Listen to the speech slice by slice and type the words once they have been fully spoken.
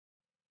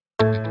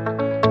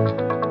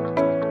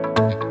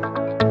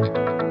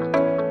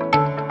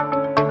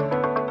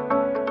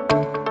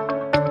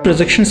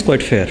projection is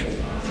quite fair.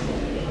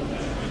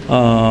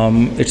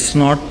 It's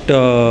not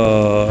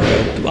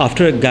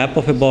after a gap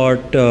of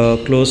about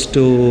close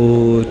to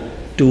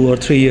 2 or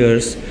 3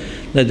 years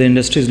that the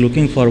industry is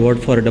looking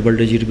forward for a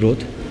double-digit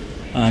growth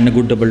and a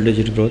good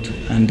double-digit growth,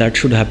 and that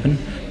should happen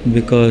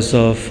because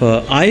of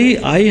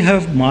I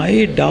have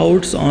my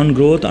doubts on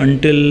growth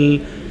until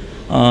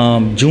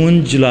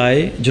June,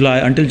 July,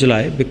 until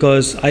July,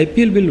 because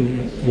IPL will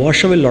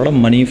wash away a lot of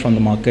money from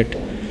the market,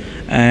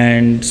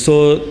 and so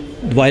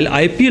while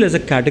IPL as a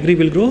category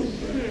will grow,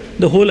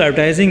 the whole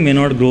advertising may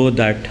not grow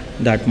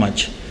that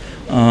much.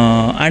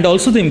 And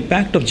also the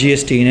impact of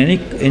GST in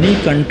any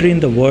country in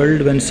the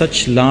world, when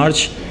such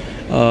large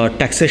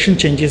taxation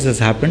changes has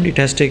happened, it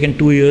has taken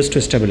 2 years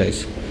to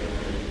stabilize.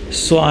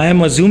 So I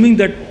am assuming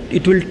that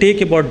it will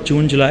take about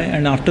June, July,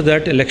 and after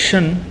that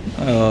election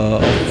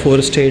of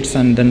 4 states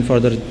and then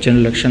further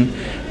general election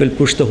will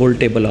push the whole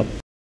table up.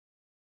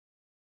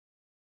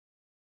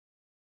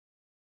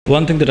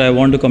 One thing that I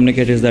want to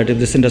communicate is that if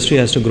this industry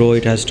has to grow,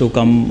 it has to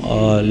come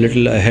a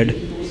little ahead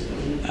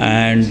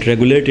and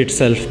regulate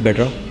itself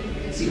better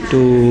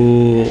to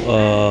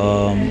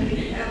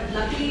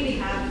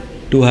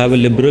have a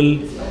liberal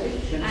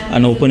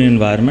and open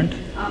environment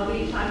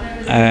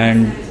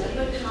and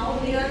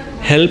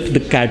help the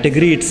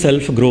category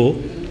itself grow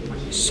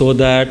so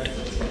that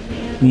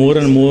more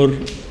and more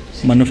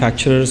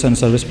manufacturers and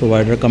service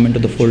providers come into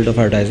the fold of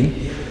advertising.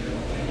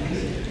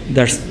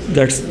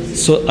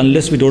 So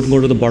unless we don't go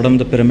to the bottom of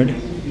the pyramid,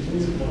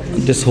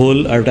 this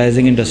whole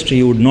advertising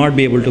industry would not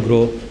be able to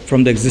grow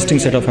from the existing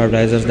set of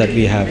advertisers that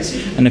we have.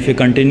 And if we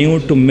continue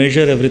to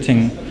measure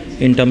everything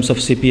in terms of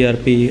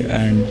CPRP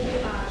and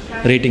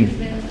rating,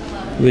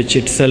 which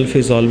itself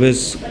is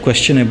always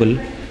questionable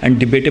and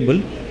debatable,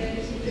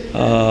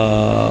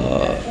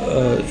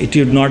 it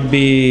would not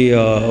be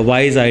a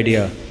wise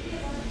idea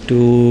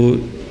to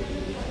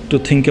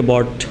think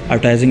about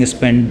advertising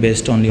spend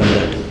based only on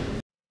that.